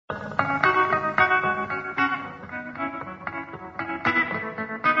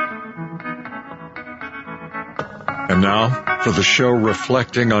And now, for the show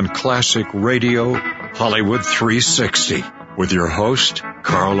reflecting on classic radio, Hollywood 360, with your host,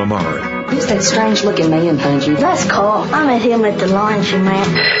 Carl Amari. Who's that strange-looking man behind you? That's Carl. I met him at the laundromat.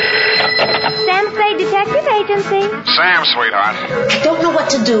 Sam Spade Detective Agency. Sam, sweetheart. Don't know what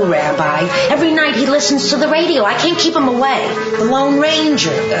to do, Rabbi. Every night he listens to the radio. I can't keep him away. The Lone Ranger,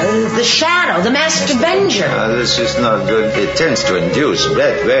 the Shadow, the Masked Avenger. This is not good. It tends to induce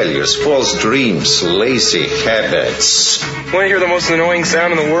bad values, false dreams, lazy habits. Want to hear the most annoying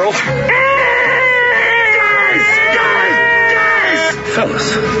sound in the world? Guys!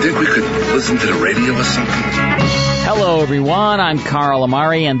 Fellas, think we could listen to the radio or something? Hello, everyone. I'm Carl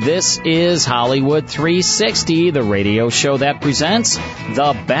Amari, and this is Hollywood 360, the radio show that presents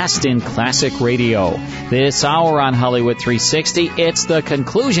the best in classic radio. This hour on Hollywood 360, it's the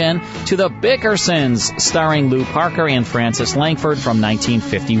conclusion to The Bickersons, starring Lou Parker and Francis Langford from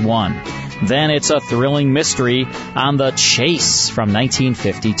 1951. Then it's a thrilling mystery on The Chase from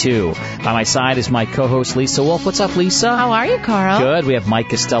 1952. By my side is my co-host Lisa Wolf. What's up, Lisa? How are you, Carl? Good. We have Mike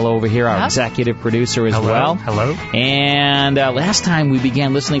Costello over here, our executive producer as well. Hello. And last time we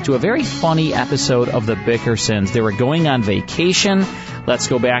began listening to a very funny episode of The Bickersons. They were going on vacation. Let's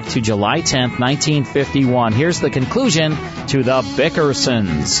go back to July 10th, 1951. Here's the conclusion to The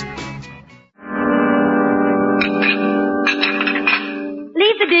Bickersons.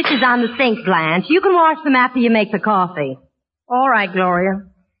 Leave the dishes on the sink, Blanche. You can wash them after you make the coffee. All right, Gloria.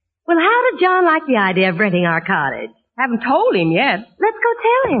 Well, how did John like the idea of renting our cottage? Haven't told him yet. Let's go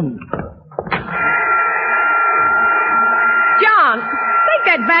tell him. John, take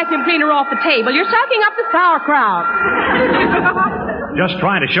that vacuum cleaner off the table. You're sucking up the sauerkraut. Just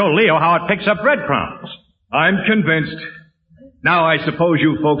trying to show Leo how it picks up breadcrumbs. I'm convinced. Now I suppose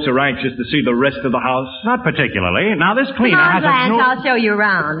you folks are anxious to see the rest of the house? Not particularly. Now this cleaner Come on, has Blanche, a... I'll show you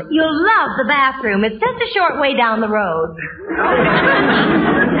around. You'll love the bathroom. It's just a short way down the road.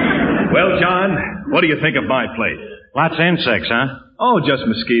 Well, John, what do you think of my place? Lots of insects, huh? Oh, just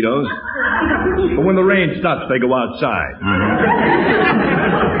mosquitoes. But when the rain stops, they go outside.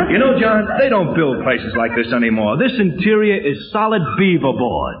 Mm-hmm. You know, John, they don't build places like this anymore. This interior is solid beaver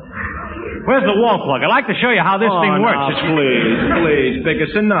board. Where's the wall plug? I'd like to show you how this thing works. Now, please,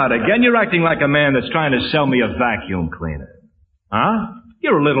 Bickerson, not again. You're acting like a man that's trying to sell me a vacuum cleaner. Huh?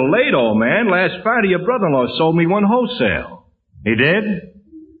 You're a little late, old man. Last Friday, your brother-in-law sold me one wholesale. He did?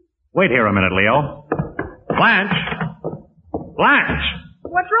 Wait here a minute, Leo. Blanche!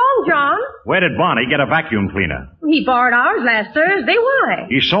 What's wrong, John? Where did Bonnie get a vacuum cleaner? He borrowed ours last Thursday. Why?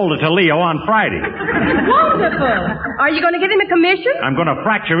 He sold it to Leo on Friday. Wonderful. Are you going to get him a commission? I'm going to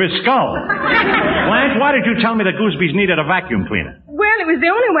fracture his skull. Blanche, why did you tell me the Goosebys needed a vacuum cleaner? Well, it was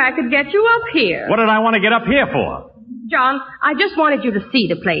the only way I could get you up here. What did I want to get up here for? John, I just wanted you to see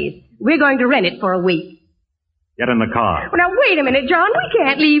the place. We're going to rent it for a week. Get in the car. Well, now, wait a minute, John. We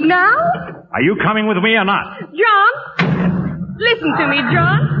can't leave now. Are you coming with me or not? John, listen to me,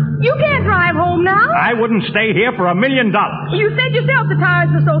 John. You can't drive home now. I wouldn't stay here for $1 million. You said yourself the tires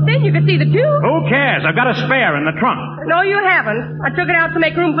were so thin you could see the tube. Who cares? I've got a spare in the trunk. No, you haven't. I took it out to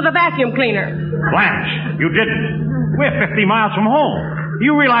make room for the vacuum cleaner. Blanche, you didn't. We're 50 miles from home. Do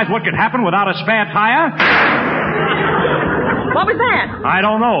you realize what could happen without a spare tire? What was that? I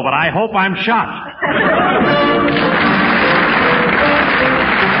don't know, but I hope I'm shot.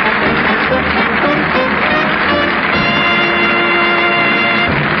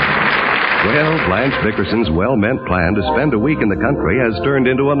 Well, Blanche Bickerson's well-meant plan to spend a week in the country has turned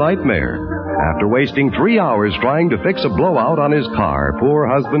into a nightmare. After wasting 3 hours trying to fix a blowout on his car, poor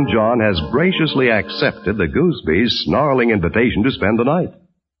husband John has graciously accepted the Goosebys' snarling invitation to spend the night.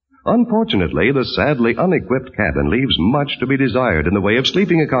 Unfortunately, the sadly unequipped cabin leaves much to be desired in the way of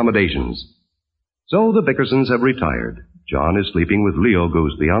sleeping accommodations. So the Bickersons have retired. John is sleeping with Leo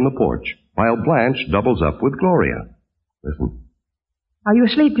Gooseby on the porch, while Blanche doubles up with Gloria. Listen. Are you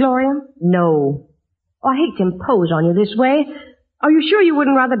asleep, Gloria? No. Oh, I hate to impose on you this way. Are you sure you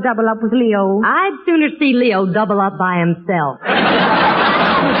wouldn't rather double up with Leo? I'd sooner see Leo double up by himself.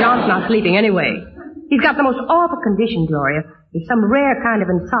 John's not sleeping anyway. He's got the most awful condition, Gloria. It's some rare kind of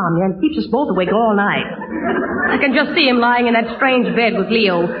insomnia and keeps us both awake all night. I can just see him lying in that strange bed with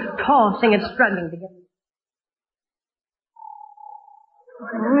Leo, tossing and struggling together.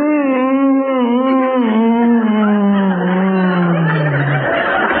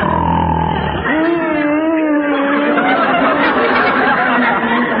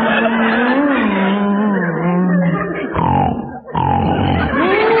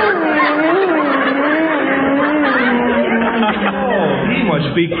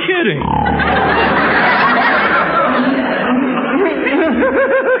 Be kidding.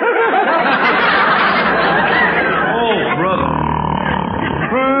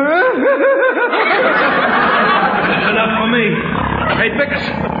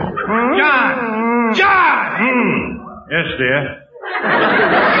 Bickerson. John! John! Yes, dear.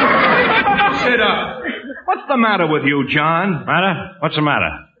 Sit up. What's the matter with you, John? Matter? What's the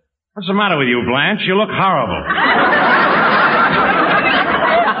matter? What's the matter with you, Blanche? You look horrible.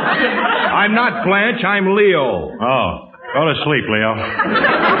 I'm not Blanche, I'm Leo. Oh. Go to sleep, Leo.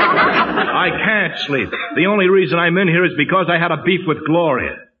 I can't sleep. The only reason I'm in here is because I had a beef with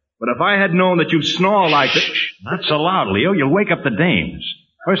Gloria. But if I had known that you'd snore like this... Not so loud, Leo. You'll wake up the dames.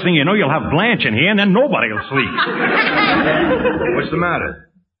 First thing you know, you'll have Blanche in here, and then nobody will sleep. What's the matter?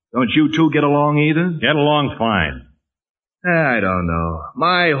 Don't you two get along either? Get along fine. I don't know.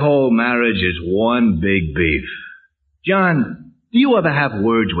 My whole marriage is one big beef. John, do you ever have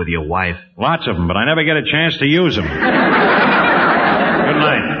words with your wife? Lots of them, but I never get a chance to use them. Good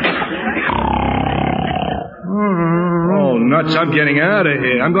night. Oh, nuts, I'm getting out of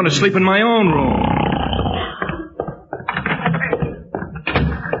here. I'm going to sleep in my own room.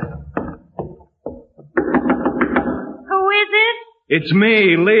 Who is it? It's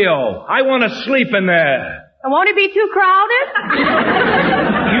me, Leo. I want to sleep in there. Won't it be too crowded?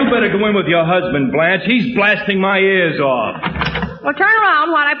 You better go in with your husband, Blanche. He's blasting my ears off. Well, turn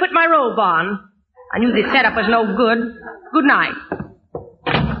around while I put my robe on. I knew this setup was no good. Good night.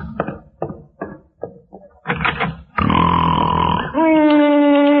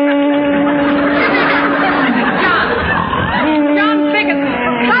 John Bickerson,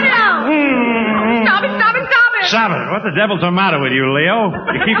 cut it out! Stop it, stop it, stop it! Stop it. What the devil's the matter with you, Leo?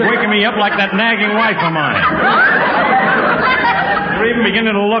 You keep waking me up like that nagging wife of mine. You're even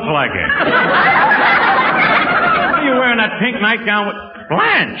beginning to look like it. Why are you wearing that pink nightgown with...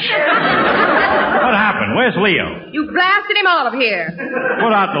 Blanche! What happened? Where's Leo? You blasted him out of here.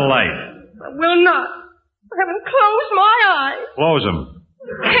 Put out the light. I will not. I haven't closed my eyes. Close them.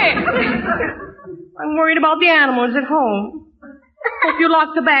 Can't. I'm worried about the animals at home. Hope you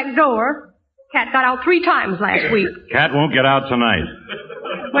locked the back door. Cat got out 3 times last week. Cat won't get out tonight.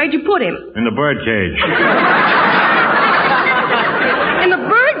 Where'd you put him? In the bird cage. In the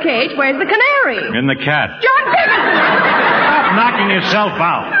bird cage? Where's the canary? In the cat. John Bickerson! Stop knocking yourself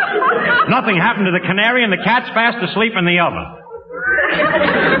out. Nothing happened to the canary, and the cat's fast asleep in the oven.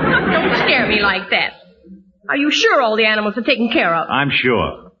 Don't scare me like that. Are you sure all the animals are taken care of? I'm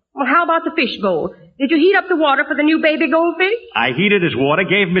sure. Well, how about the fish bowl? Did you heat up the water for the new baby goldfish? I heated his water,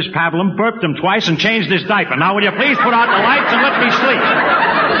 gave Miss Pavlum, burped him twice, and changed his diaper. Now, will you please put out the lights and let me sleep?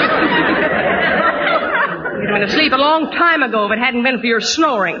 You'd have been asleep a long time ago if it hadn't been for your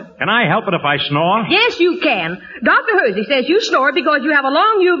snoring. Can I help it if I snore? Yes, you can. Dr. Hersey says you snore because you have a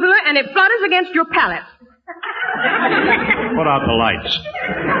long uvula and it flutters against your palate. Put out the lights.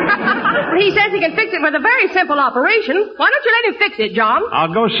 He says he can fix it with a very simple operation. Why don't you let him fix it, John?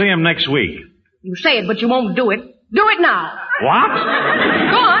 I'll go see him next week. You say it, but you won't do it. Do it now. What?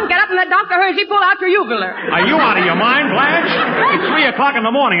 Go on, get up and let Dr. Hersey pull out your uvula. Are you out of your mind, Blanche? It's 3 o'clock in the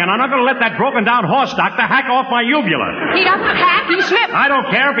morning, and I'm not going to let that broken-down horse doctor hack off my uvula. He doesn't hack, he snips. I don't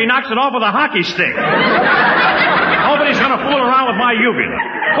care if he knocks it off with a hockey stick. Nobody's going to fool around with my uvula.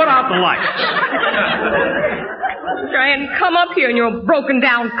 Put out the lights. Try and come up here in your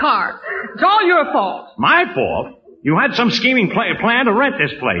broken-down car. It's all your fault. My fault? You had some scheming plan to rent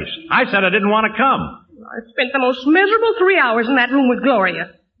this place. I said I didn't want to come. I spent the most miserable 3 hours in that room with Gloria.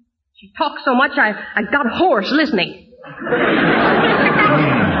 She talked so much I got hoarse listening.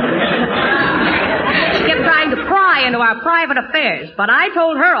 She kept trying to pry into our private affairs, but I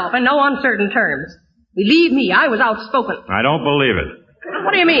told her off in no uncertain terms. Believe me, I was outspoken. I don't believe it.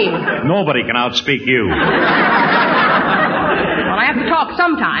 What do you mean? Nobody can outspeak you. Well, I have to talk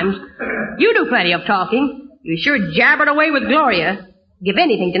sometimes. You do plenty of talking. You sure jabbered away with Gloria. Give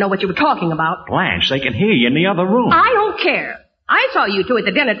anything to know what you were talking about. Blanche, they can hear you in the other room. I don't care. I saw you two at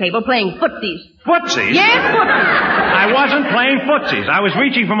the dinner table playing footsies. Footsies? Yes, footsies. I wasn't playing footsies. I was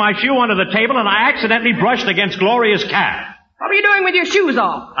reaching for my shoe under the table, and I accidentally brushed against Gloria's cat. What were you doing with your shoes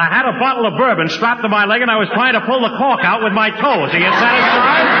off? I had a bottle of bourbon strapped to my leg, and I was trying to pull the cork out with my toes. Are you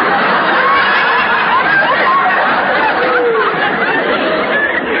satisfied?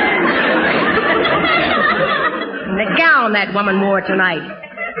 The gown that woman wore tonight.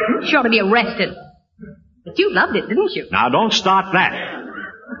 She ought to be arrested. But you loved it, didn't you? Now, don't start that.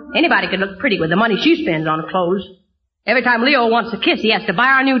 Anybody could look pretty with the money she spends on clothes. Every time Leo wants a kiss, he has to buy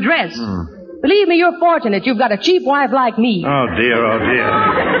her a new dress. Believe me, you're fortunate you've got a cheap wife like me. Oh, dear, oh, dear.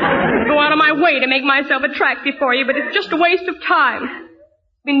 I go out of my way to make myself attractive for you, but it's just a waste of time.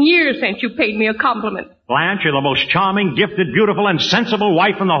 It's been years since you paid me a compliment. Blanche, you're the most charming, gifted, beautiful, and sensible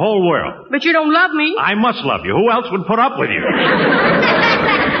wife in the whole world. But you don't love me. I must love you. Who else would put up with you?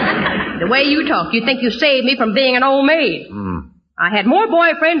 The way you talk, you think you saved me from being an old maid. I had more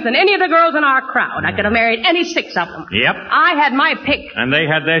boyfriends than any of the girls in our crowd. I could have married any 6 of them. Yep. I had my pick. And they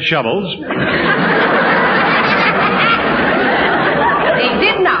had their shovels. They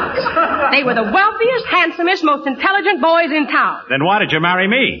did not. They were the wealthiest, handsomest, most intelligent boys in town. Then why did you marry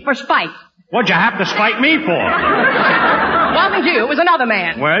me? For spite. What'd you have to spite me for? It wasn't you. It was another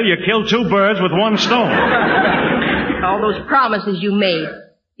man. Well, you killed 2 birds with 1 stone. All those promises you made.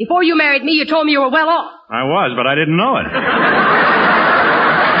 Before you married me, you told me you were well off. I was, but I didn't know it.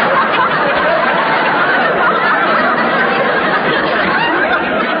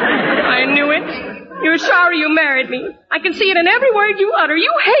 I knew it. You're sorry you married me. I can see it in every word you utter.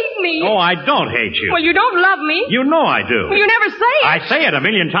 You hate me. Oh, I don't hate you. Well, you don't love me. You know I do. Well, you never say it. I say it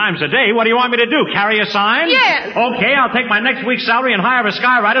 1,000,000 times a day. What do you want me to do, carry a sign? Yes. Okay, I'll take my next week's salary and hire a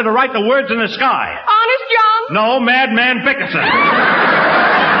skywriter to write the words in the sky. Honest, John? No, Madman Bickerson.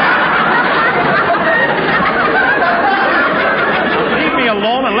 Leave me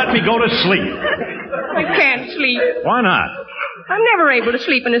alone and let me go to sleep. I can't sleep. Why not? I'm never able to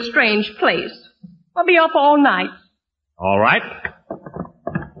sleep in a strange place. I'll be up all night. All right.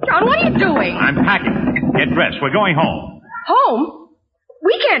 John, what are you doing? I'm packing. Get dressed. We're going home. Home?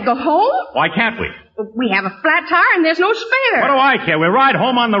 We can't go home. Why can't we? We have a flat tire and there's no spare. What do I care? We ride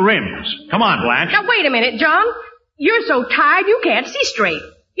home on the rims. Come on, Blanche. Now, wait a minute, John. You're so tired you can't see straight.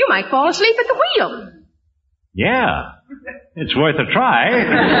 You might fall asleep at the wheel. Yeah. It's worth a try.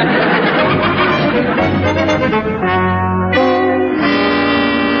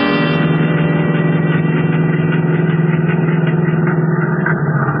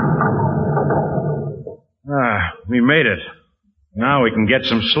 We made it. Now we can get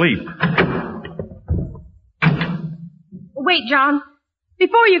some sleep. Wait, John.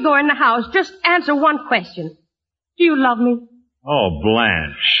 Before you go in the house, just answer one question. Do you love me? Oh,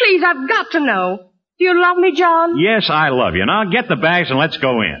 Blanche. Please, I've got to know. Do you love me, John? Yes, I love you. Now get the bags and let's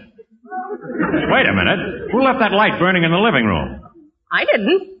go in. Wait a minute. Who left that light burning in the living room? I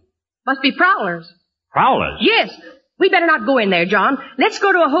didn't. Must be prowlers. Prowlers? Yes. We better not go in there, John. Let's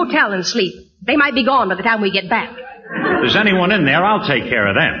go to a hotel and sleep. They might be gone by the time we get back. If there's anyone in there, I'll take care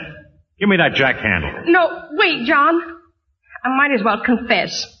of them. Give me that jack handle. No, wait, John. I might as well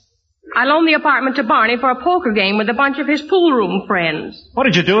confess. I loaned the apartment to Barney for a poker game with a bunch of his pool room friends. What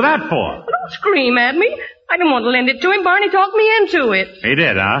did you do that for? Don't scream at me. I didn't want to lend it to him. Barney talked me into it. He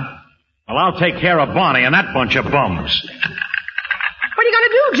did, huh? Well, I'll take care of Barney and that bunch of bums. What are you going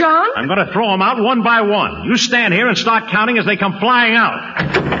to do, John? I'm going to throw them out one by one. You stand here and start counting as they come flying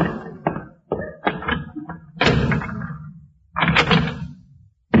out.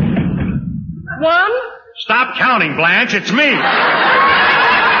 1. Stop counting, Blanche. It's me.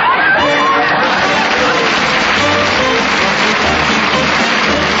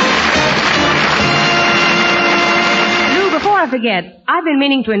 Lou, before I forget, I've been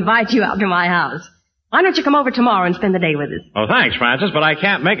meaning to invite you out to my house. Why don't you come over tomorrow and spend the day with us? Oh, thanks, Francis, but I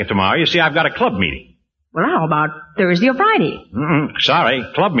can't make it tomorrow. You see, I've got a club meeting. Well, how about Thursday or Friday? Sorry,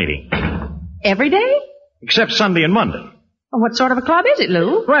 club meeting. Every day? Except Sunday and Monday. Well, what sort of a club is it,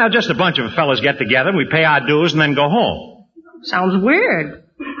 Lou? Well, just a bunch of fellas get together, we pay our dues, and then go home. Sounds weird.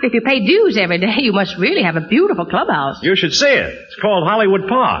 If you pay dues every day, you must really have a beautiful clubhouse. You should see it. It's called Hollywood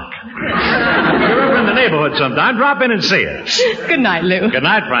Park. If you're ever in the neighborhood sometime, drop in and see it. Good night, Lou. Good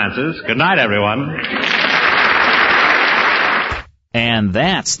night, Francis. Good night, everyone. And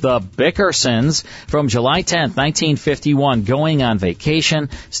that's the Bickersons from July 10th, 1951, Going on Vacation,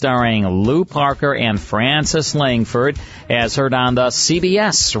 starring Lou Parker and Francis Langford, as heard on the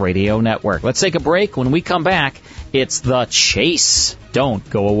CBS radio network. Let's take a break. When we come back, it's The Chase. Don't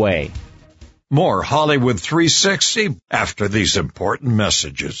go away. More Hollywood 360 after these important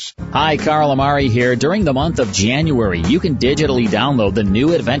messages. Hi, Carl Amari here. During the month of January, you can digitally download The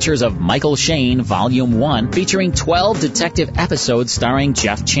New Adventures of Michael Shayne, Volume 1, featuring 12 detective episodes starring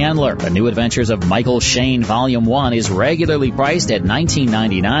Jeff Chandler. The New Adventures of Michael Shayne, Volume 1 is regularly priced at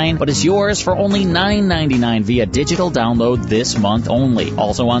 $19.99, but is yours for only $9.99 via digital download this month only.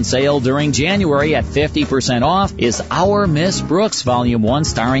 Also on sale during January at 50% off is Our Miss Brooks, Volume 1,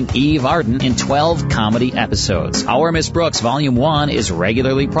 starring Eve Arden in 12 comedy episodes. Our Miss Brooks Volume 1 is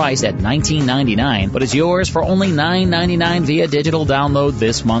regularly priced at $19.99, but is yours for only $9.99 via digital download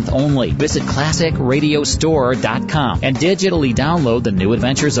this month only. Visit ClassicRadiostore.com and digitally download The New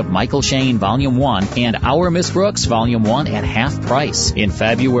Adventures of Michael Shayne Volume 1 and Our Miss Brooks Volume 1 at half price. In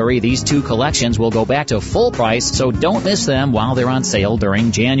February, these two collections will go back to full price, so don't miss them while they're on sale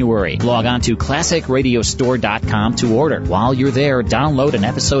during January. Log on to ClassicRadiostore.com to order. While you're there, download an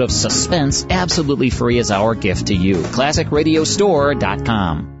episode of Suspense absolutely free as our gift to you.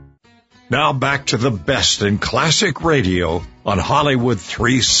 ClassicRadiostore.com. Now back to the best in classic radio, on Hollywood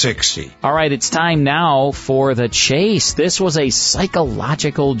 360. All right, it's time now for The Chase. This was a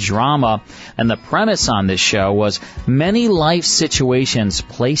psychological drama, and the premise on this show was many life situations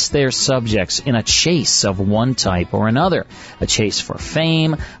place their subjects in a chase of one type or another. A chase for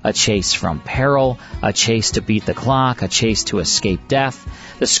fame, a chase from peril, a chase to beat the clock, a chase to escape death.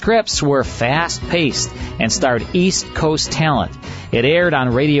 The scripts were fast-paced and starred East Coast talent. It aired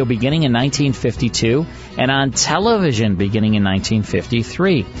on radio beginning in 1952 and on television beginning in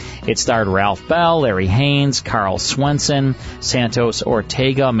 1953. It starred Ralph Bell, Larry Haynes, Carl Swenson, Santos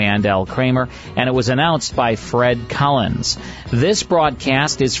Ortega, Mandel Kramer, and it was announced by Fred Collins. This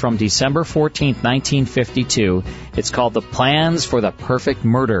broadcast is from December 14th, 1952. It's called The Plans for the Perfect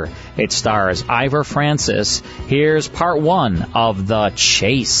Murder. It stars Ivor Francis. Here's part one of The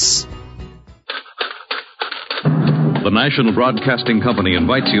Chase. The National Broadcasting Company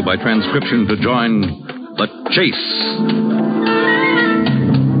invites you by transcription to join The Chase.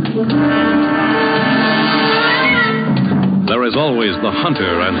 There is always the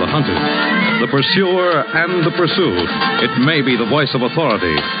hunter and the hunted, the pursuer and the pursued. It may be the voice of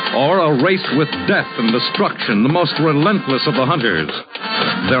authority, or a race with death and destruction, the most relentless of the hunters.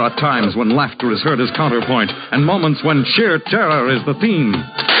 There are times when laughter is heard as counterpoint, and moments when sheer terror is the theme.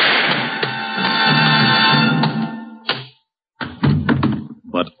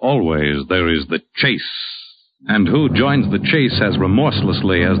 But always there is the chase. And who joins the chase as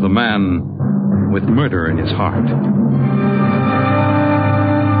remorselessly as the man with murder in his heart?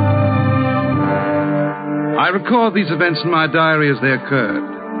 I record these events in my diary as they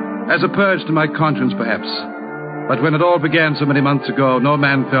occurred, as a purge to my conscience, perhaps. But when it all began so many months ago, no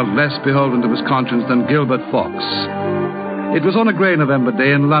man felt less beholden to his conscience than Gilbert Fox. It was on a grey November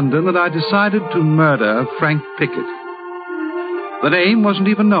day in London that I decided to murder Frank Pickett. The name wasn't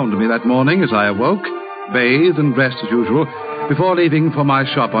even known to me that morning as I awoke, bathed and dressed as usual, before leaving for my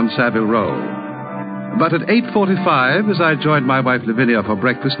shop on Savile Row. But at 8:45, as I joined my wife Lavinia for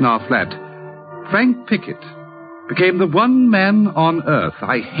breakfast in our flat, Frank Pickett became the one man on earth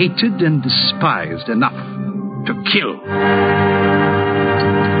I hated and despised enough to kill.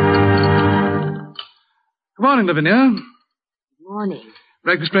 Good morning, Lavinia. Good morning.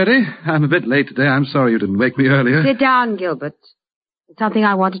 Breakfast ready? I'm a bit late today. I'm sorry you didn't wake me earlier. Sit down, Gilbert. There's something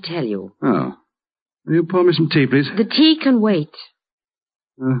I want to tell you. Oh. Will you pour me some tea, please? The tea can wait.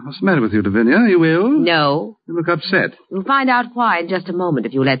 What's the matter with you, Lavinia? Are you ill? No. You look upset. You'll find out why in just a moment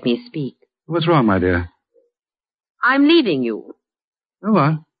if you let me speak. What's wrong, my dear? I'm leaving you. Oh,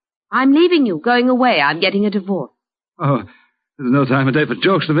 what? I'm leaving you, going away. I'm getting a divorce. Oh, there's no time of day for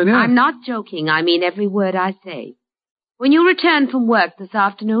jokes, Lavinia. I'm not joking. I mean every word I say. When you return from work this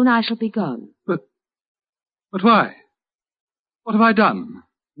afternoon, I shall be gone. But why? What have I done?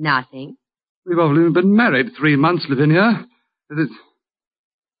 Nothing. We've only been married 3 months, Lavinia.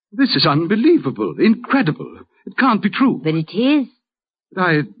 This is unbelievable, incredible. It can't be true. But it is.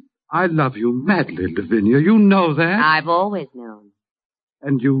 But I love you madly, Lavinia. You know that. I've always known.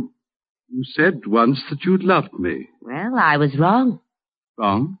 And you said once that you'd loved me. Well, I was wrong.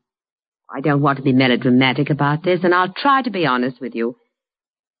 Wrong? I don't want to be melodramatic about this, and I'll try to be honest with you.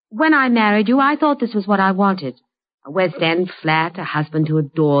 When I married you, I thought this was what I wanted. A West End flat, a husband who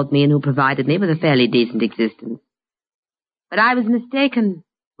adored me and who provided me with a fairly decent existence. But I was mistaken.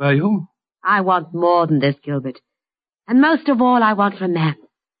 Were you? I want more than this, Gilbert. And most of all, I want romance.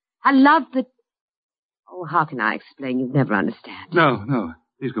 A love that... Oh, how can I explain? You'd never understand. No.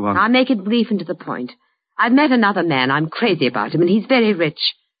 Please go on. I'll make it brief and to the point. I've met another man. I'm crazy about him, and he's very rich.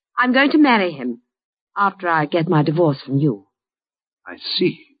 I'm going to marry him after I get my divorce from you. I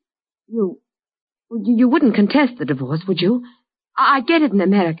see. You wouldn't contest the divorce, would you? I'd get it in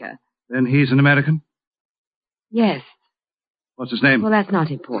America. Then he's an American? Yes. What's his name? Well, that's not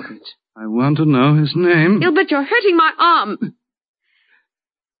important. I want to know his name. Gilbert, you're hurting my arm.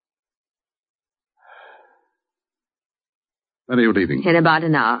 When are you leaving? In about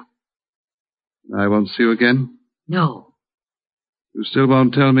an hour. I won't see you again? No. You still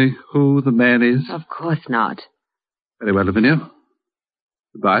won't tell me who the man is? Of course not. Very well, Lavinia.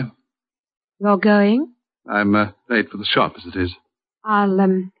 Goodbye. You're going? I'm late for the shop, as it is. I'll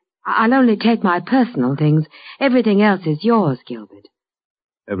only take my personal things. Everything else is yours, Gilbert.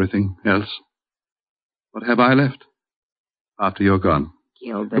 Everything else? What have I left? After you're gone.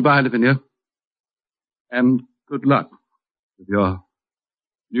 Gilbert. Goodbye, Lavinia. And good luck with your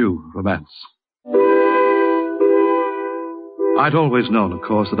new romance. I'd always known, of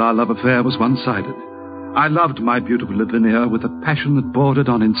course, that our love affair was one-sided. I loved my beautiful Lavinia with a passion that bordered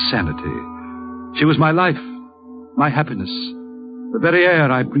on insanity. She was my life, my happiness, the very air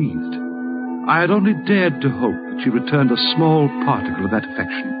I breathed. I had only dared to hope that she returned a small particle of that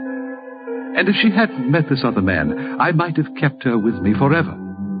affection. And if she hadn't met this other man, I might have kept her with me forever.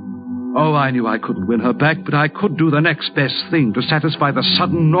 Oh, I knew I couldn't win her back, but I could do the next best thing to satisfy the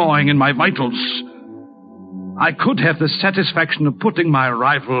sudden gnawing in my vitals. I could have the satisfaction of putting my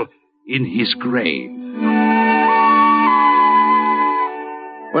rival in his grave.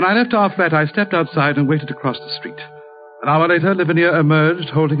 When I left our flat, I stepped outside and waited across the street. An hour later, Lavinia emerged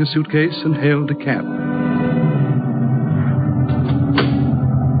holding a suitcase and hailed a cab.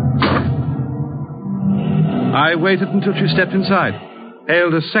 I waited until she stepped inside,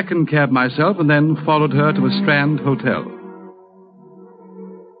 hailed a second cab myself, and then followed her to a Strand hotel.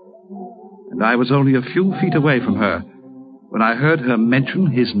 And I was only a few feet away from her when I heard her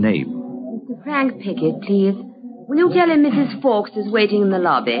mention his name. Mr. Frank Pickett, please. Will you tell him Mrs. Fawkes is waiting in the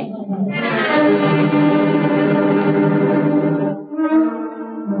lobby?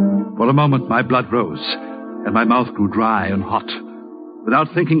 For a moment, my blood rose, and my mouth grew dry and hot.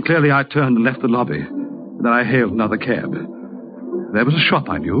 Without thinking clearly, I turned and left the lobby. Then I hailed another cab. There was a shop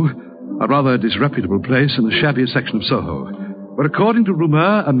I knew, a rather disreputable place in the shabbiest section of Soho, where, according to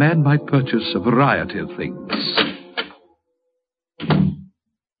rumor, a man might purchase a variety of things.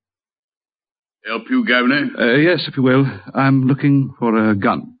 Help you, Governor? Yes, if you will. I'm looking for a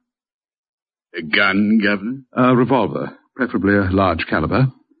gun. A gun, Governor? A revolver, preferably a large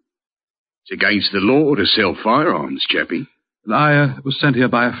caliber. It's against the law to sell firearms, chappie. I was sent here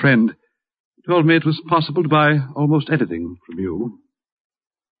by a friend. He told me it was possible to buy almost anything from you.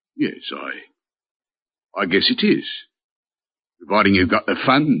 Yes, I guess it is. Providing you've got the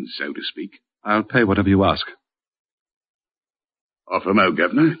funds, so to speak. I'll pay whatever you ask. Half a mo,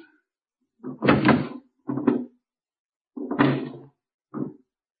 Governor.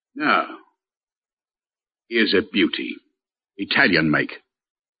 Now, here's a beauty. Italian make.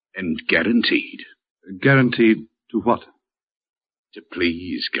 And guaranteed. Guaranteed to what? To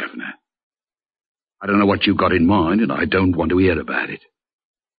please, Governor. I don't know what you've got in mind, and I don't want to hear about it.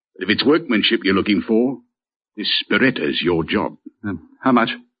 But if it's workmanship you're looking for, this Beretta's your job. How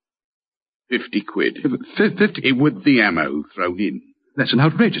much? 50 quid. 50? With the ammo thrown in. That's an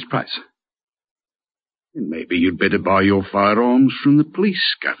outrageous price. Then maybe you'd better buy your firearms from the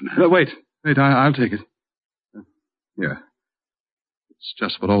police, Governor. Wait, I'll take it. Here. It's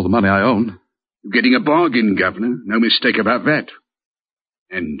just about all the money I own. You're getting a bargain, Governor. No mistake about that.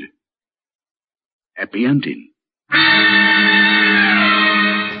 And happy hunting.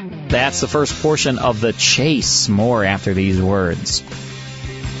 That's the first portion of The Chase. More after these words.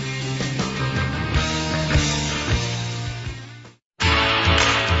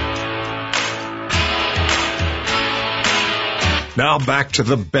 Now back to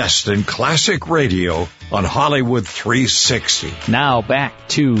the best in classic radio on Hollywood 360. Now back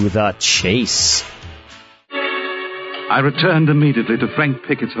to The Chase. I returned immediately to Frank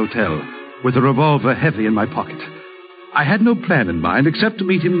Pickett's hotel with a revolver heavy in my pocket. I had no plan in mind except to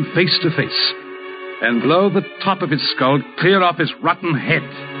meet him face to face and blow the top of his skull clear off his rotten head.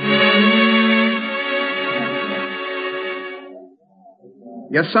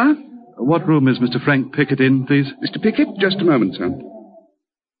 Yes, sir? What room is Mr. Frank Pickett in, please? Mr. Pickett, just a moment, sir.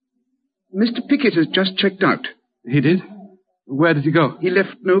 Mr. Pickett has just checked out. He did? Where did he go? He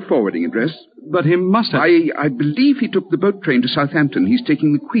left no forwarding address. But he must have... I believe he took the boat train to Southampton. He's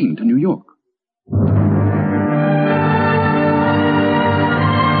taking the Queen to New York.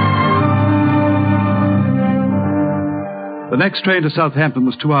 The next train to Southampton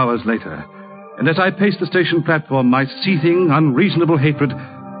was 2 hours later, and as I paced the station platform, my seething, unreasonable hatred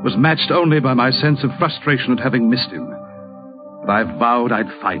was matched only by my sense of frustration at having missed him. But I vowed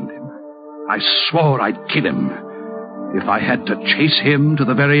I'd find him. I swore I'd kill him if I had to chase him to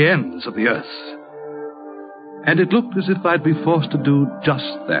the very ends of the earth. And it looked as if I'd be forced to do just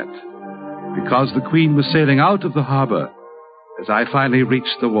that, because the Queen was sailing out of the harbor as I finally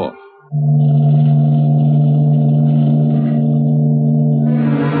reached the wharf.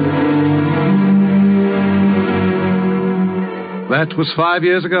 That was 5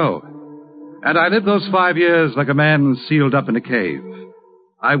 years ago, and I lived those 5 years like a man sealed up in a cave.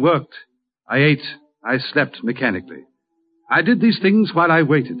 I worked, I ate, I slept mechanically. I did these things while I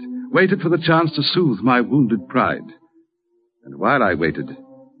waited for the chance to soothe my wounded pride. And while I waited,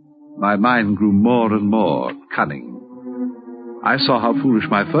 my mind grew more and more cunning. I saw how foolish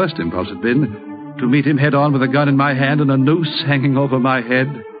my first impulse had been, to meet him head-on with a gun in my hand and a noose hanging over my head.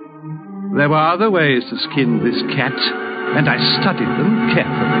 There were other ways to skin this cat, and I studied them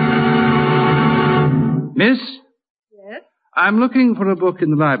carefully. Miss? Yes? I'm looking for a book in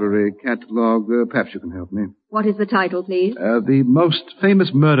the library catalog. Perhaps you can help me. What is the title, please? The most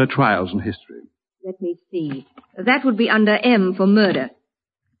famous murder trials in history. Let me see. That would be under M for murder.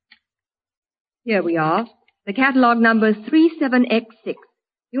 Here we are. The catalogue number is 37X6.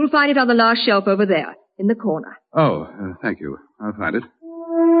 You'll find it on the last shelf over there, in the corner. Oh, thank you. I'll find it.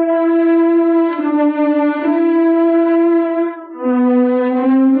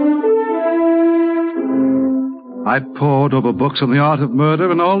 I pored over books on the art of murder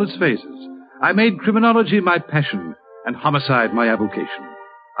in all its phases. I made criminology my passion and homicide my avocation.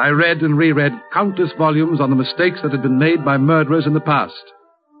 I read and reread countless volumes on the mistakes that had been made by murderers in the past.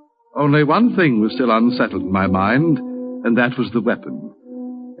 Only one thing was still unsettled in my mind, and that was the weapon.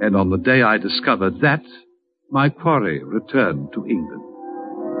 And on the day I discovered that, my quarry returned to England.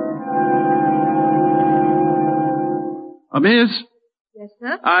 Miss? Yes,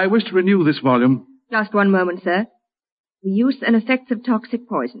 sir? I wish to renew this volume. Just one moment, sir. The use and effects of toxic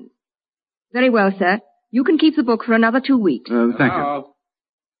poisons. Very well, sir. You can keep the book for another 2 weeks. Thank you.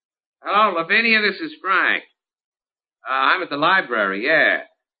 Hello, Lavinia, this is Frank. I'm at the library, yeah.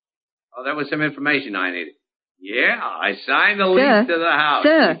 Oh, that was some information I needed. Yeah, I signed the lease to the house.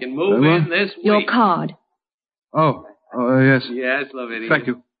 Sir. You can move in this week. Your card. Oh, yes. Yes, Lavinia. Thank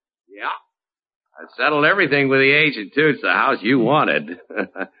you. Yeah. I settled everything with the agent, too. It's the house you wanted.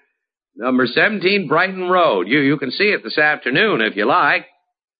 Number 17 Brighton Road. You can see it this afternoon if you like.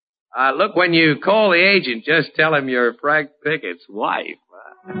 Look, when you call the agent, just tell him you're Frank Pickett's wife.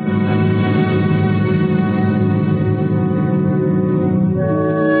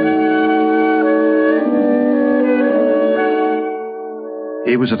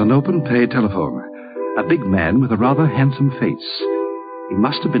 He was at an open-play telephone, a big man with a rather handsome face. He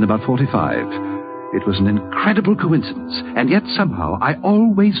must have been about 45. It was an incredible coincidence, and yet somehow I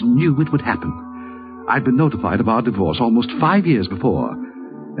always knew it would happen. I'd been notified of our divorce almost 5 years before,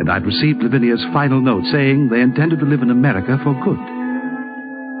 and I'd received Lavinia's final note saying they intended to live in America for good.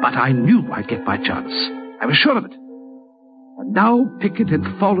 But I knew I'd get my chance. I was sure of it. And now Pickett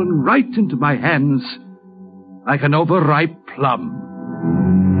had fallen right into my hands like an overripe plum.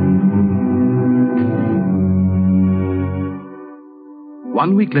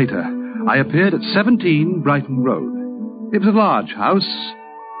 1 week later, I appeared at 17 Brighton Road. It was a large house,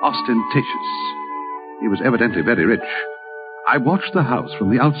 ostentatious. He was evidently very rich. I watched the house from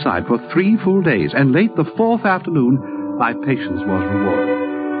the outside for 3 full days, and late the 4th afternoon, my patience was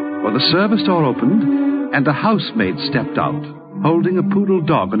rewarded. For the service door opened, and a housemaid stepped out, holding a poodle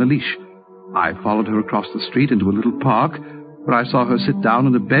dog on a leash. I followed her across the street into a little park, where I saw her sit down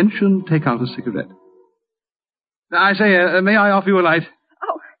on a bench and take out a cigarette. I say, may I offer you a light?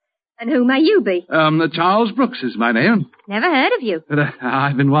 And who may you be? Charles Brooks is my name. Never heard of you. But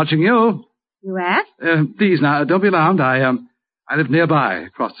I've been watching you. You have? Please, now, don't be alarmed. I live nearby,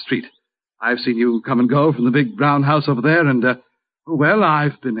 across the street. I've seen you come and go from the big brown house over there, and, well,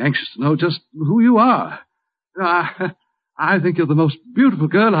 I've been anxious to know just who you are. I think you're the most beautiful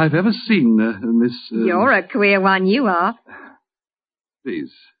girl I've ever seen, Miss... You're a queer one, you are.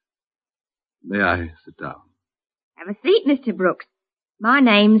 Please, may I sit down? Have a seat, Mr. Brooks. My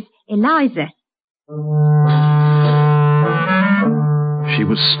name's Eliza. She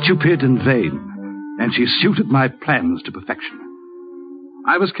was stupid and vain, and she suited my plans to perfection.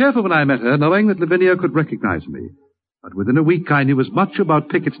 I was careful when I met her, knowing that Lavinia could recognize me. But within a week, I knew as much about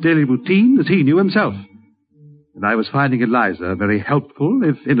Pickett's daily routine as he knew himself. And I was finding Eliza a very helpful,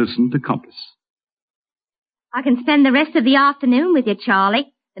 if innocent, accomplice. I can spend the rest of the afternoon with you,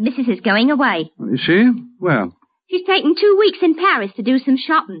 Charlie. The missus is going away. Is she? Well... She's taken 2 weeks in Paris to do some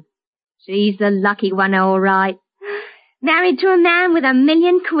shopping. She's the lucky one, all right. Married to a man with $1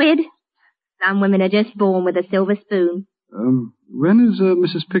 million. Some women are just born with a silver spoon. When is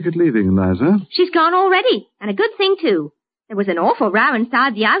Mrs. Pickett leaving, Eliza? She's gone already, and a good thing, too. There was an awful row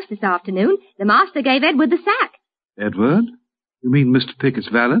inside the house this afternoon. The master gave Edward the sack. Edward? You mean Mr. Pickett's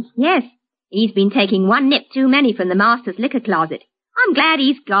valet? Yes. He's been taking 1 nip too many from the master's liquor closet. I'm glad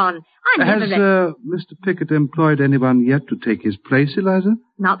he's gone. Has Mr. Pickett employed anyone yet to take his place, Eliza?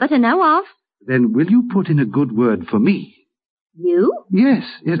 Not that I know of. Then will you put in a good word for me? You? Yes,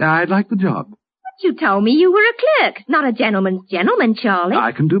 I'd like the job. But you told me you were a clerk, not a gentleman's gentleman, Charlie.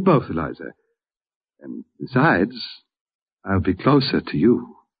 I can do both, Eliza. And besides, I'll be closer to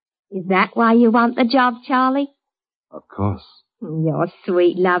you. Is that why you want the job, Charlie? Of course. You're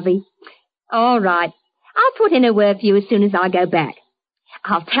sweet, lovey. All right. I'll put in a word for you as soon as I go back.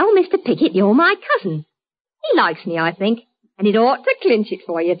 I'll tell Mr. Pickett you're my cousin. He likes me, I think, and it ought to clinch it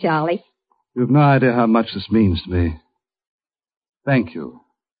for you, Charlie. You have no idea how much this means to me. Thank you.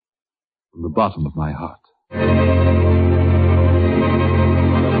 From the bottom of my heart.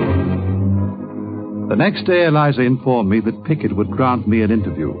 The next day, Eliza informed me that Pickett would grant me an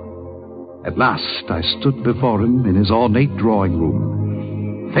interview. At last, I stood before him in his ornate drawing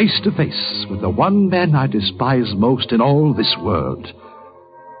room, face to face with the one man I despise most in all this world.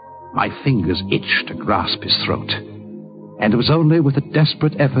 My fingers itched to grasp his throat, and it was only with a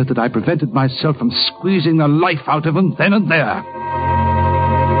desperate effort that I prevented myself from squeezing the life out of him then and there.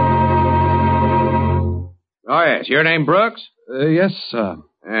 Oh, yes. Your name Brooks? Yes, sir.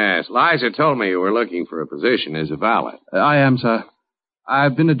 Yes. Liza told me you were looking for a position as a valet. I am, sir.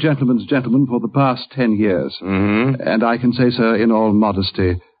 I've been a gentleman's gentleman for the past 10 years. Mm-hmm. And I can say, sir, in all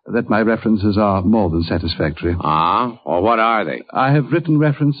modesty, that my references are more than satisfactory. Ah? Well, what are they? I have written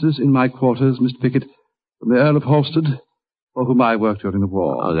references in my quarters, Mr. Pickett, from the Earl of Holstead, for whom I worked during the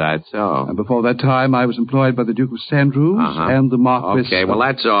war. Oh, that's so. And before that time, I was employed by the Duke of Sandrews and the Marquis... Okay, well,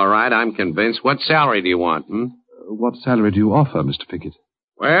 that's all right. I'm convinced. What salary do you want, What salary do you offer, Mr. Pickett?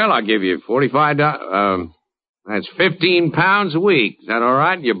 Well, I'll give you $45... that's 15 pounds a week. Is that all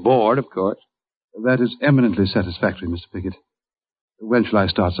right? You're bored, of course. That is eminently satisfactory, Mr. Pickett. When shall I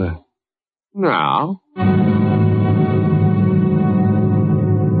start, sir? Now.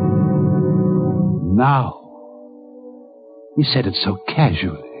 Now. He said it so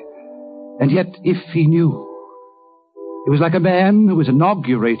casually. And yet, if he knew... It was like a man who was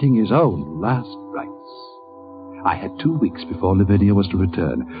inaugurating his own last rites. I had 2 weeks before Lavinia was to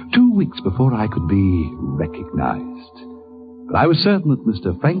return. 2 weeks before I could be recognized. But I was certain that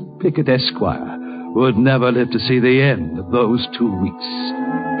Mr. Frank Pickett, Esquire, would never live to see the end of those 2 weeks.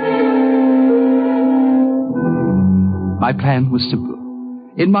 My plan was simple.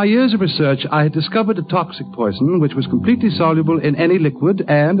 In my years of research, I had discovered a toxic poison which was completely soluble in any liquid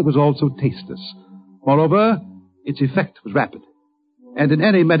and was also tasteless. Moreover, its effect was rapid. And in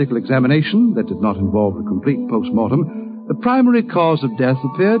any medical examination that did not involve a complete post-mortem, the primary cause of death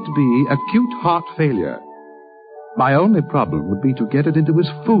appeared to be acute heart failure. My only problem would be to get it into his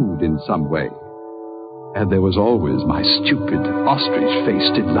food in some way. And there was always my stupid,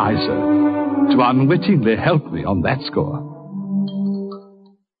 ostrich-faced Eliza to unwittingly help me on that score.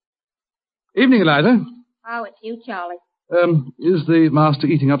 Evening, Eliza. Oh, it's you, Charlie. Is the master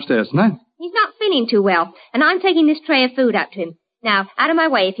eating upstairs tonight? He's not feeling too well, and I'm taking this tray of food up to him. Now, out of my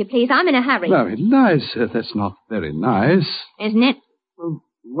way, if you please. I'm in a hurry. No, Eliza, that's not very nice. Isn't it? Well,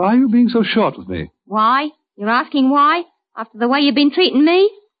 why are you being so short with me? Why? You're asking why? After the way you've been treating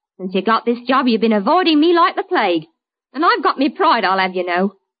me? Since you got this job, you've been avoiding me like the plague. And I've got me pride, I'll have you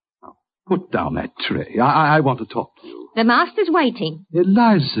know. Oh, put down that tray. I want to talk to you. The master's waiting.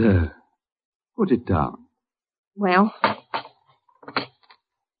 Eliza, put it down. Well?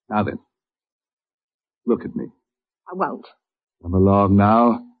 Now then, look at me. I won't. Come along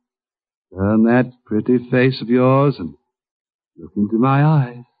now. Turn that pretty face of yours and look into my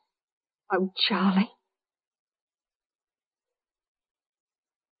eyes. Oh, Charlie.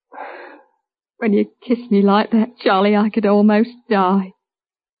 When you kiss me like that, Charlie, I could almost die.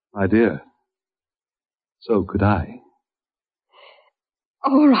 My dear, so could I.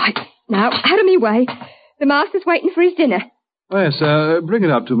 All right. Now, out of me way. The master's waiting for his dinner. Oh, yes, bring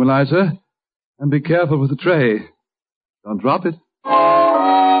it up to him, Eliza. And be careful with the tray. Don't drop it.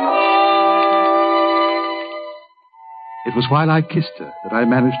 It was while I kissed her that I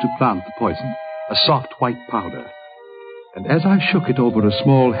managed to plant the poison, a soft white powder. And as I shook it over a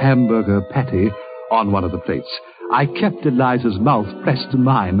small hamburger patty on one of the plates, I kept Eliza's mouth pressed to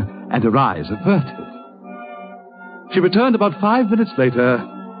mine and her eyes averted. She returned about 5 minutes later,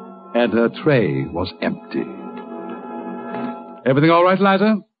 and her tray was empty. Everything all right,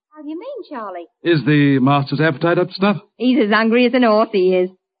 Eliza? How do you mean, Charlie? Is the master's appetite up to snuff? He's as hungry as an horse, he is.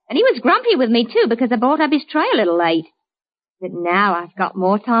 And he was grumpy with me, too, because I brought up his tray a little late. But now I've got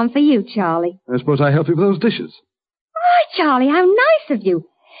more time for you, Charlie. I suppose I help you with those dishes. Why, Charlie, how nice of you.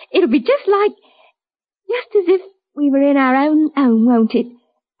 It'll be just as if we were in our own home, won't it?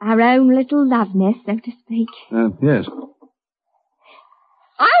 Our own little love nest, so to speak. Yes.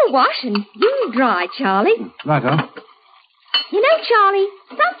 I'll wash and you dry, Charlie. Right, huh? You know, Charlie,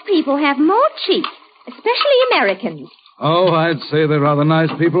 some people have more cheek, especially Americans. Oh, I'd say they're rather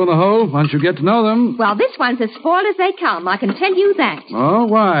nice people on the whole, once you get to know them. Well, this one's as spoiled as they come, I can tell you that. Oh,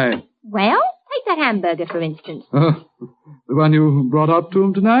 why? Well, take that hamburger, for instance. The one you brought up to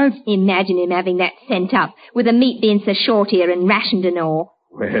him tonight? Imagine him having that sent up, with the meat being so short here and rationed and all.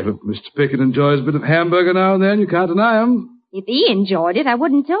 Well, if Mr. Pickett enjoys a bit of hamburger now and then, you can't deny him. If he enjoyed it, I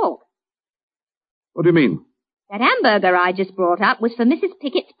wouldn't talk. What do you mean? That hamburger I just brought up was for Mrs.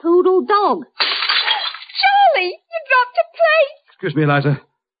 Pickett's poodle dog. Charlie, you dropped a plate. Excuse me, Eliza.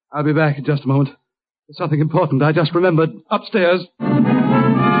 I'll be back in just a moment. There's something important I just remembered. Upstairs.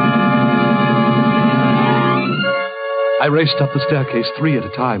 I raced up the staircase 3 at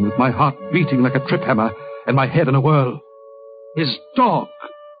a time, with my heart beating like a trip hammer and my head in a whirl. His dog!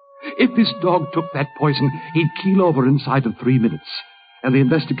 If this dog took that poison, he'd keel over inside of 3 minutes, and the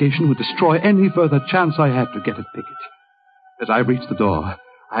investigation would destroy any further chance I had to get at Pickett. As I reached the door,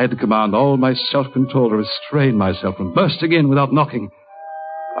 I had to command all my self-control to restrain myself from bursting in without knocking.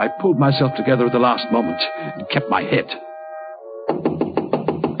 I pulled myself together at the last moment and kept my head.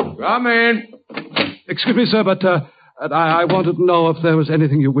 Come in. Excuse me, sir, but I wanted to know if there was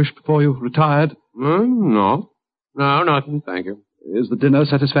anything you wished before you retired. No. No, nothing, thank you. Is the dinner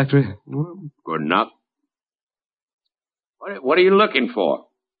satisfactory? Good enough. What are you looking for?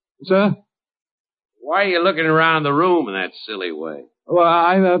 Sir? Why are you looking around the room in that silly way? Well,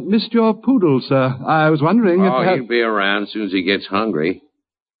 I missed your poodle, sir. I was wondering if... he'll be around as soon as he gets hungry.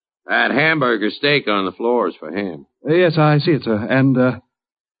 That hamburger steak on the floor is for him. Yes, I see it, sir. And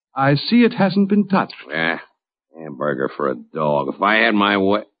I see it hasn't been touched. Hamburger for a dog. If I had my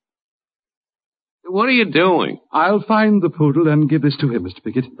way... What are you doing? I'll find the poodle and give this to him, Mr.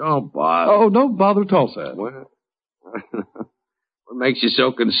 Pickett. Don't bother. Oh, no bother at all, sir. What makes you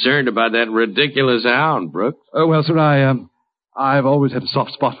so concerned about that ridiculous hound, Brooks? Oh, well, sir, I've always had a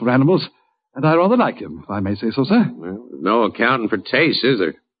soft spot for animals, and I rather like him, if I may say so, sir. Well, there's no accounting for taste, is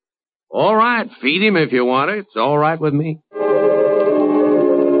there? All right, feed him if you want it. It's all right with me.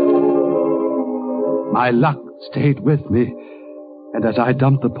 My luck stayed with me, and as I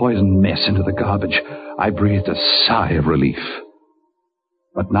dumped the poison mess into the garbage, I breathed a sigh of relief.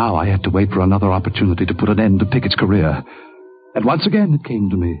 But now I had to wait for another opportunity to put an end to Pickett's career. And once again it came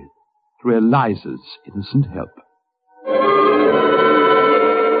to me, through Eliza's innocent help.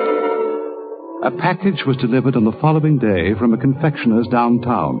 A package was delivered on the following day from a confectioner's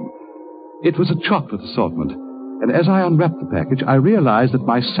downtown. It was a chocolate assortment, and as I unwrapped the package, I realized that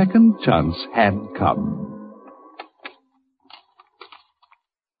my second chance had come.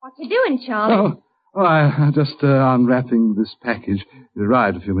 What you doing, Charlie? I'm just unwrapping this package. It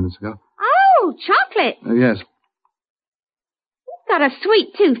arrived a few minutes ago. Oh, chocolate. Yes. He's got a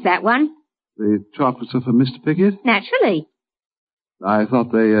sweet tooth, that one. The chocolates are for Mr. Pickett? Naturally. I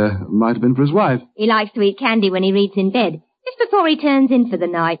thought they might have been for his wife. He likes to eat candy when he reads in bed, just before he turns in for the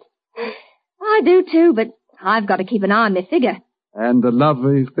night. I do too, but I've got to keep an eye on my figure. And a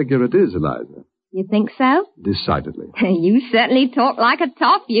lovely figure it is, Eliza. You think so? Decidedly. You certainly talk like a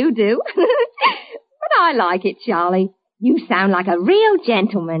top, you do. But I like it, Charlie. You sound like a real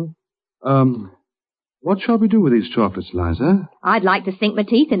gentleman. What shall we do with these chocolates, Eliza? I'd like to sink my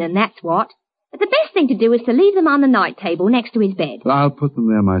teeth in them, that's what. But the best thing to do is to leave them on the night table next to his bed. I'll put them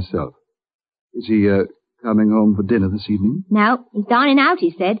there myself. Is he, coming home for dinner this evening? No, he's dining out,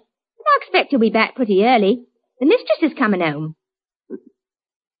 he said. But I expect he'll be back pretty early. The mistress is coming home.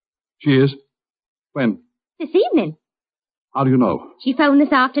 She is? When? This evening. How do you know? She phoned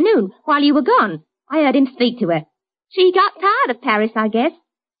this afternoon, while you were gone. I heard him speak to her. She got tired of Paris, I guess.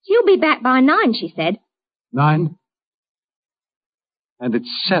 She'll be back by 9, she said. 9? And it's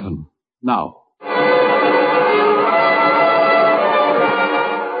 7 now.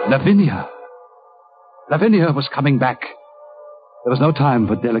 Lavinia. Lavinia was coming back. There was no time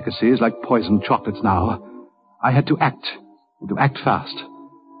for delicacies like poisoned chocolates now. I had to act, and to act fast.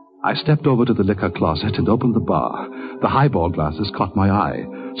 I stepped over to the liquor closet and opened the bar. The highball glasses caught my eye,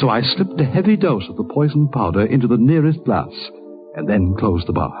 so I slipped a heavy dose of the poison powder into the nearest glass, and then closed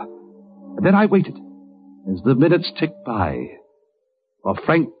the bar. And then I waited, as the minutes ticked by, for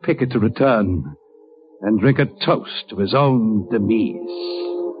Frank Pickett to return and drink a toast to his own demise.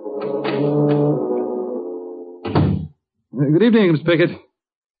 Good evening, Mr. Pickett.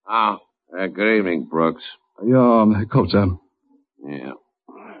 Good evening, Brooks. Your coat, sir. Yeah.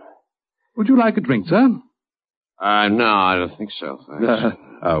 Would you like a drink, sir? No, I don't think so, thanks.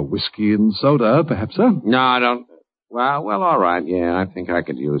 Whiskey and soda, perhaps, sir? No, I don't. Well, all right, yeah, I think I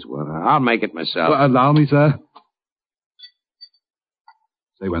could use one. I'll make it myself. Well, allow me, sir.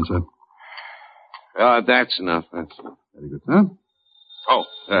 Say when, sir. That's enough, that's enough. Very good, sir. Oh,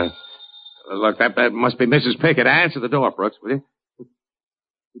 look, that must be Mrs. Pickett. Answer the door, Brooks, will you?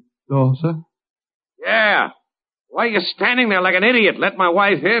 Door, sir? Yeah. Why are you standing there like an idiot? Let my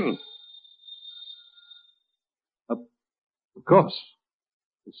wife in. Of course,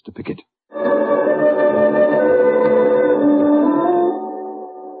 Mr. Pickett.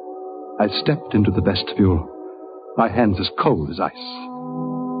 I stepped into the vestibule, my hands as cold as ice.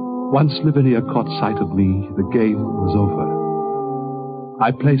 Once Lavinia caught sight of me, the game was over.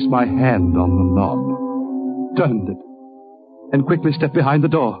 I placed my hand on the knob, turned it, and quickly stepped behind the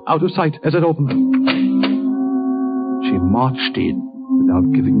door, out of sight as it opened. She marched in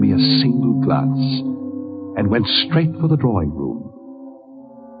without giving me a single glance. and went straight for the drawing room.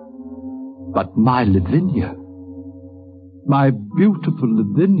 But my Lavinia, my beautiful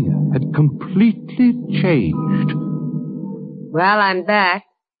Lavinia, had completely changed. Well, I'm back.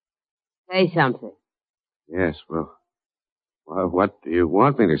 Say something. Yes, well, what do you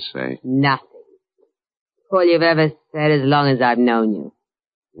want me to say? Nothing. All you've ever said as long as I've known you.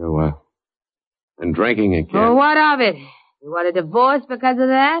 You, been drinking again. Well, what of it? You want a divorce because of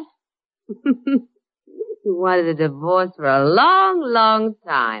that? You wanted a divorce for a long, long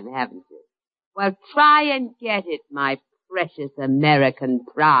time, haven't you? Well, try and get it, my precious American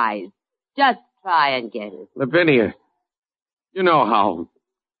prize. Just try and get it. Lavinia, you know how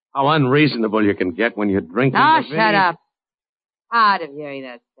unreasonable you can get when you're drinking. Oh, Lavinia. shut up. Tired of hearing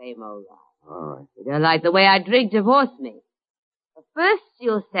that same old lie. All right. You don't like the way I drink, divorce me. But first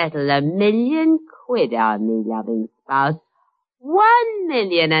you'll settle $1 million on me, loving spouse. 1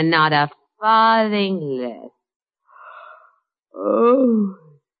 million and not a farthing less. Oh,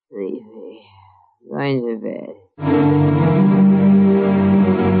 sleepy. Going to bed.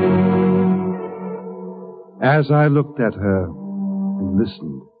 As I looked at her and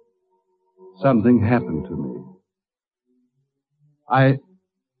listened, something happened to me. I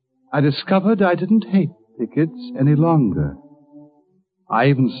discovered I didn't hate Pickett's any longer. I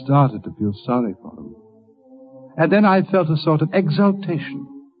even started to feel sorry for them. And then I felt a sort of exultation.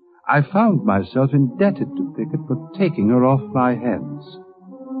 I found myself indebted to Pickett for taking her off my hands.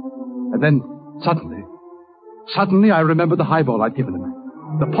 And then, suddenly I remembered the highball I'd given him,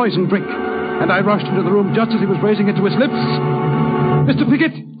 the poison drink, and I rushed into the room just as he was raising it to his lips. Mr.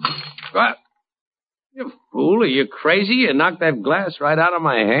 Pickett! What? You fool, are you crazy? You knocked that glass right out of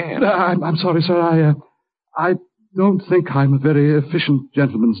my hand. I'm sorry, sir. I don't think I'm a very efficient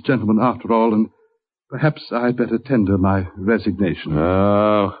gentleman's gentleman after all, and perhaps I'd better tender my resignation.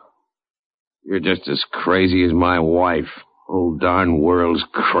 Oh, you're just as crazy as my wife. Whole darn world's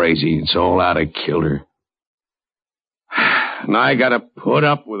crazy. It's all out of kilter. And I gotta put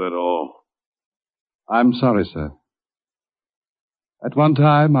up with it all. I'm sorry, sir. At one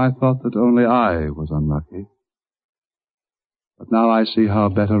time, I thought that only I was unlucky. But now I see how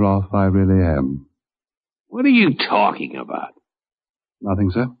better off I really am. What are you talking about? Nothing,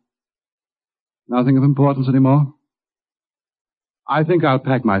 sir. Nothing of importance anymore. I think I'll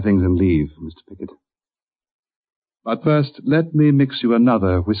pack my things and leave, Mr. Pickett. But first, let me mix you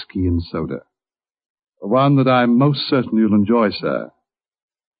another whiskey and soda. One that I'm most certain you'll enjoy, sir.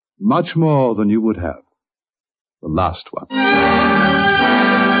 Much more than you would have. The last one.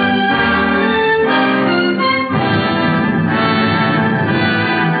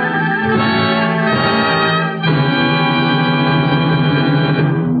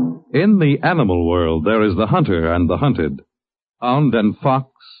 In the animal world, there is the hunter and the hunted, hound and fox,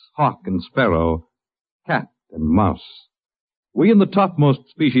 hawk and sparrow, cat and mouse. We in the topmost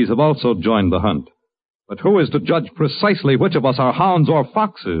species have also joined the hunt. But who is to judge precisely which of us are hounds or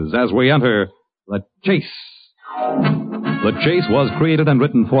foxes as we enter the chase? The Chase was created and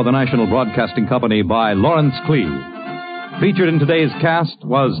written for the National Broadcasting Company by Lawrence Cleve. Featured in today's cast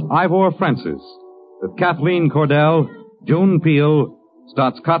was Ivor Francis, with Kathleen Cordell, June Peel,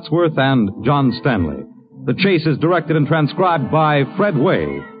 Staats Cottsworth, and John Stanley. The Chase is directed and transcribed by Fred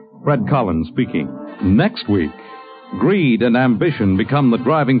Way. Fred Collins speaking. Next week, greed and ambition become the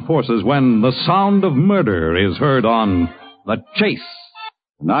driving forces when the sound of murder is heard on The Chase.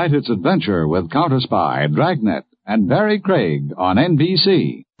 Tonight it's adventure with Counter Spy, Dragnet, and Barry Craig on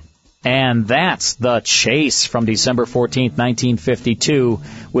NBC. And that's The Chase from December 14th, 1952,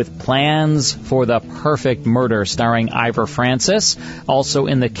 with Plans for the Perfect Murder, starring Ivor Francis. Also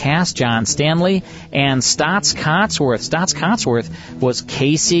in the cast, John Stanley and Staats Cottsworth. Staats Cottsworth was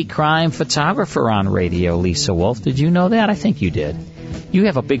Casey crime photographer on radio, Lisa Wolf. Did you know that? I think you did. You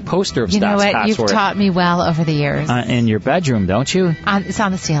have a big poster of Staats Cottsworth. You know what? You've taught me well over the years. In your bedroom, don't you? It's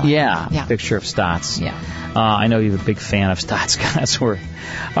on the ceiling. Yeah. Picture of Staats. Yeah. I know you're a big fan of Staats Cottsworth.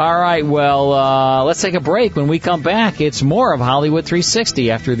 All right, well, let's take a break. When we come back, it's more of Hollywood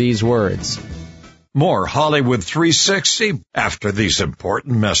 360 after these words. More Hollywood 360 after these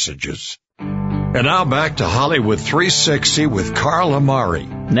important messages. And now back to Hollywood 360 with Carl Amari.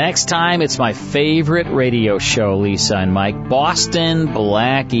 Next time, it's my favorite radio show, Lisa and Mike, Boston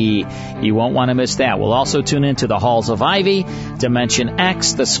Blackie. You won't want to miss that. We'll also tune into the Halls of Ivy, Dimension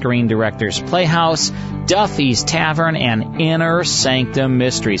X, the Screen Director's Playhouse, Duffy's Tavern, and Inner Sanctum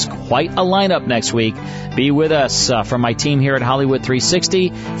Mysteries. Quite a lineup next week. Be with us from my team here at Hollywood 360.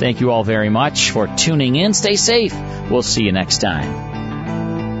 Thank you all very much for tuning in. Stay safe. We'll see you next time.